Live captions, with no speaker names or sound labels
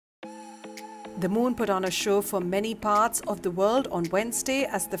The moon put on a show for many parts of the world on Wednesday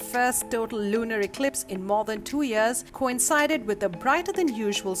as the first total lunar eclipse in more than 2 years coincided with a brighter than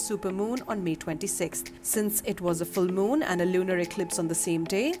usual supermoon on May 26th. Since it was a full moon and a lunar eclipse on the same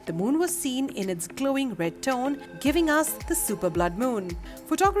day, the moon was seen in its glowing red tone, giving us the super blood moon.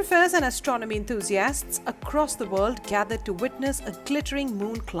 Photographers and astronomy enthusiasts across the world gathered to witness a glittering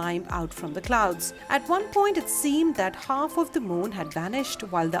moon climb out from the clouds. At one point, it seemed that half of the moon had vanished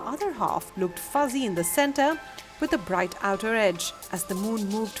while the other half looked fuzzy in the center with a bright outer edge. As the moon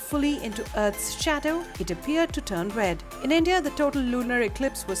moved fully into Earth's shadow, it appeared to turn red. In India, the total lunar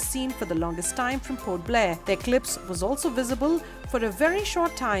eclipse was seen for the longest time from Port Blair. The eclipse was also visible for a very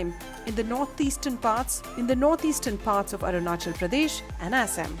short time in the northeastern parts of Arunachal Pradesh and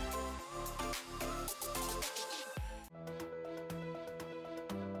Assam.